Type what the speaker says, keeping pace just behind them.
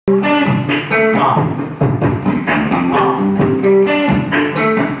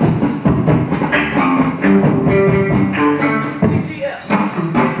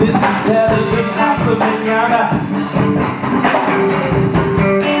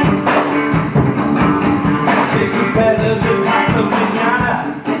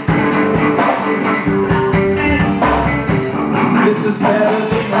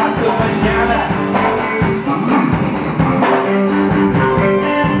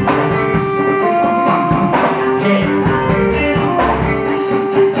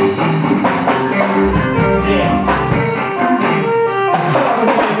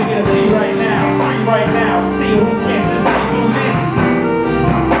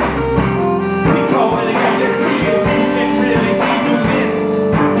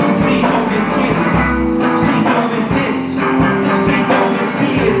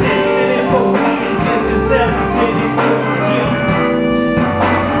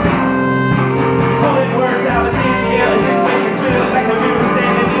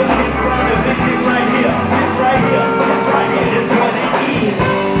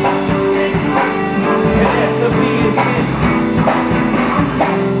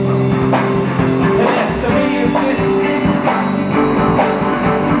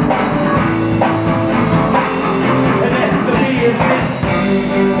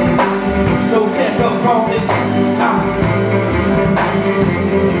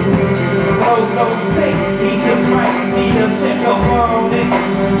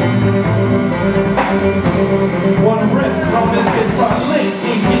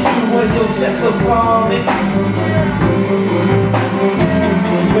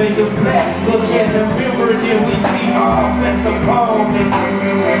Fadetoblaq, look at the mirror, then we see our best opponent.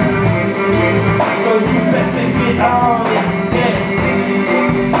 So you best to get on it, yeah.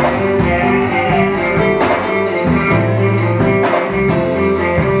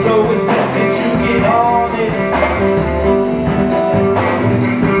 So it's best that you get on it.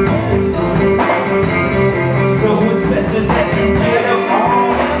 So it's best that you get up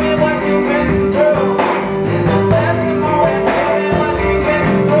on it. Tell me what you've been through. It's a testimony. Tell me what you've been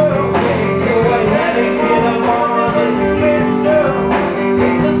through.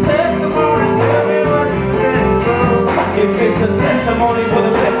 It's a testimony. Tell me what you've been through. If it's the testimony for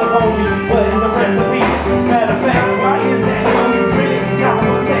the best of me, what is the recipe? Matter of fact, why is that? You really got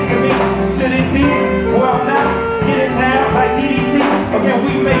one texting me. Should it be? Well, now, get it down like DDT. Okay,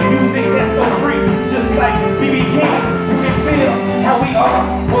 we make music that's so free, just like BB King. You can feel how we are,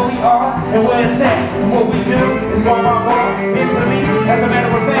 what we are, and where it's at. And what we do is going on into me. As a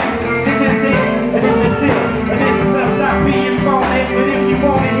matter of fact, this is it, and this is it, and this is us not being phony. But if you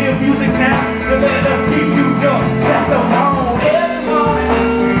want to hear music now, then let us give you your testimony.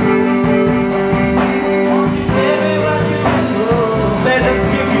 Let us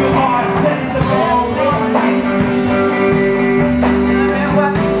give you our testimony.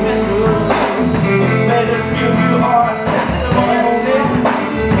 Let us give you our testimony.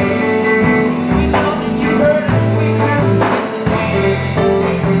 We know that you heard it, we heard it.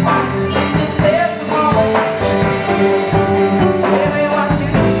 It's a testimony. Tell me what you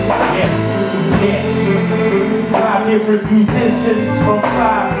do. Yeah. 5 different musicians from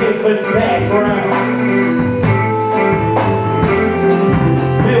 5 different backgrounds.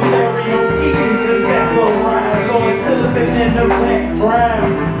 Tillotson in the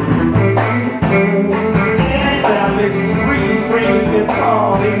background. Silas Reed string guitar,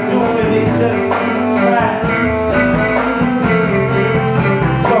 they doing it just right.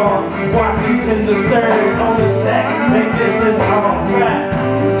 Charles Washington III on the sax, and this is alright.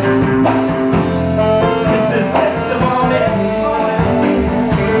 This is testimony.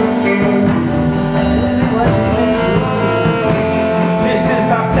 This is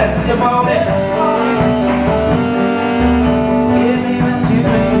our testimony.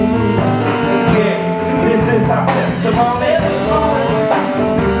 This is our testimony.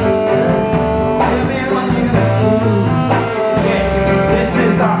 Yeah, this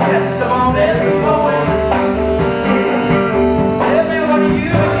is our testimony. Tell me what you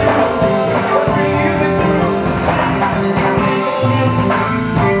do. What do you do?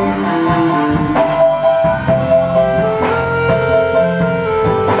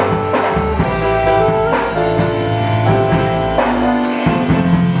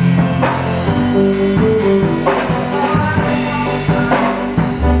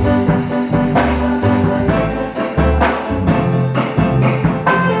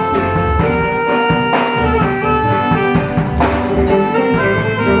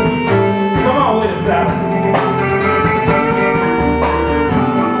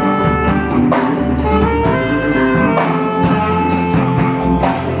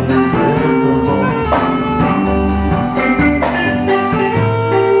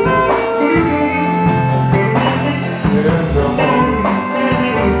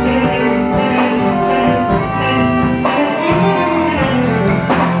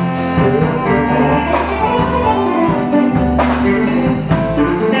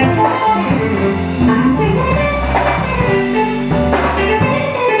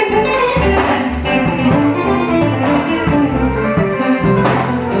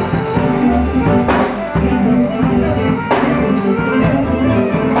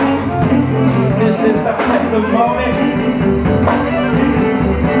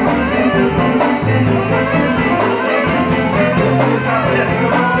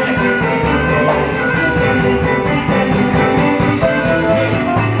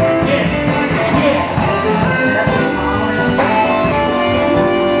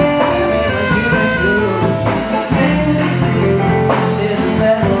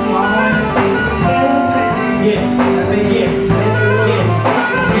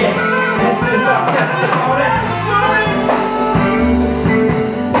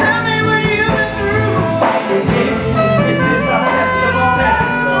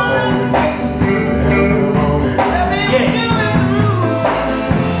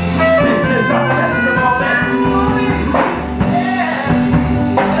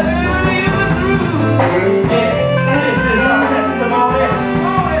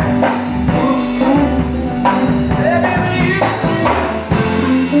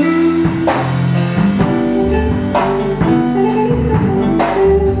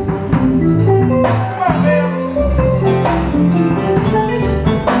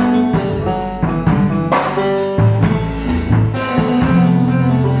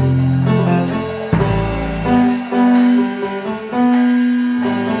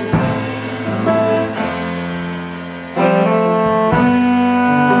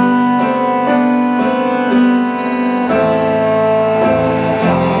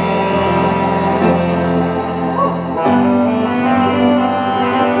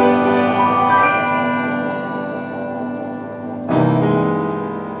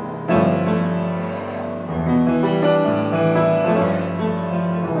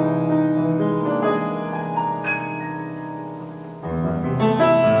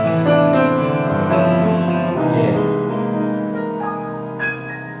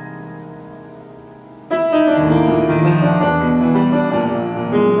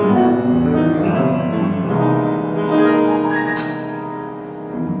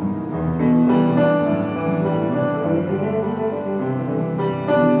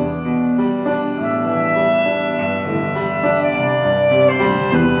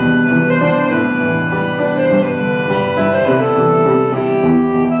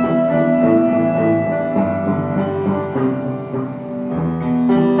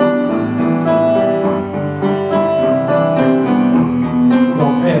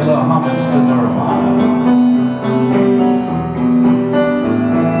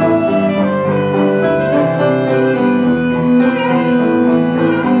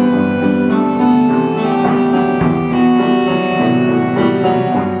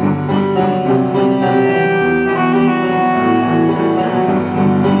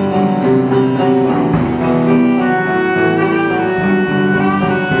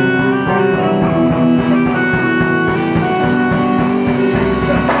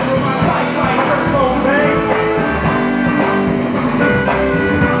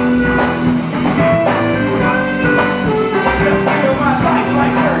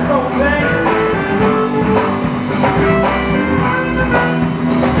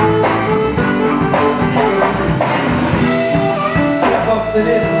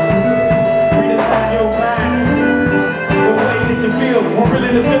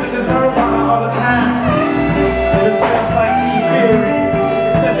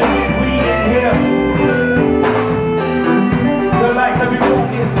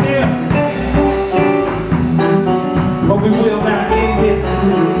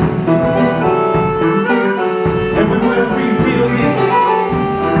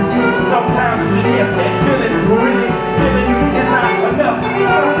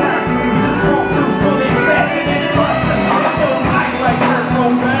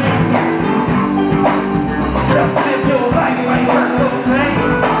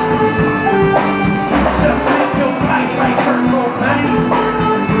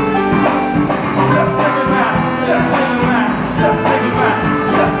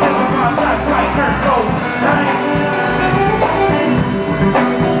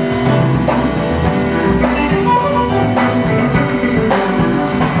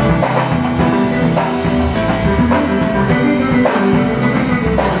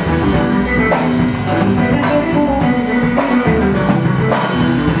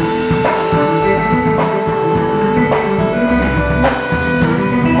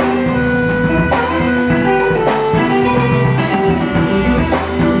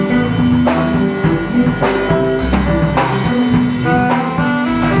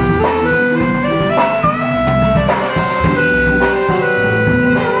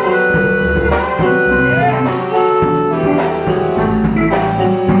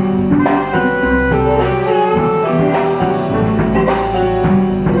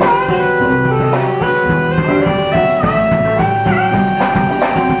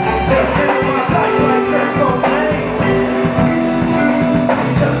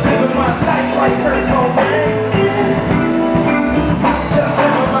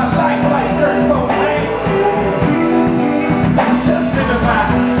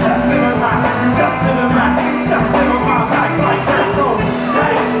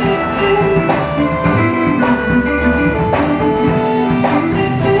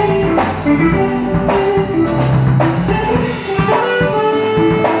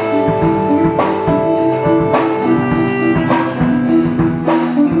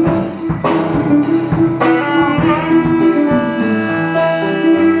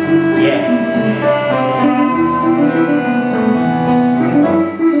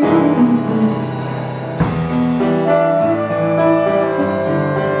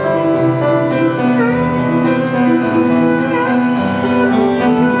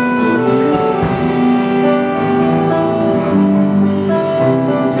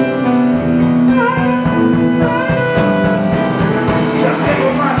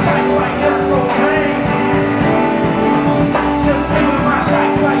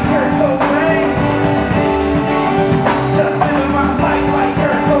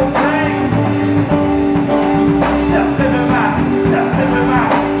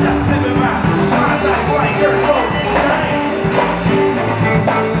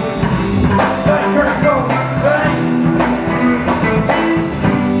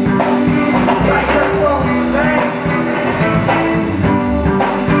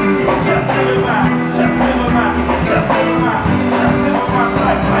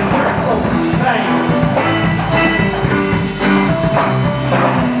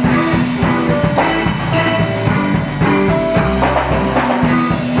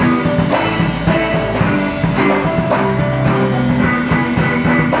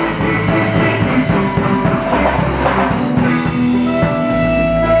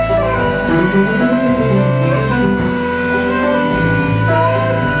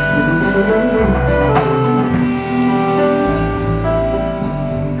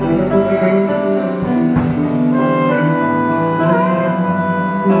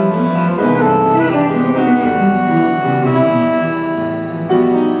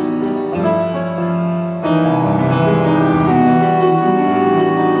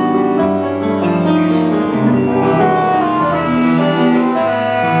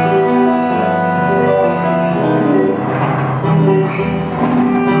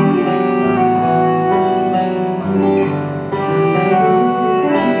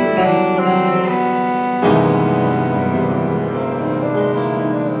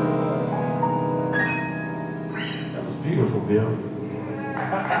 Beautiful, Bill.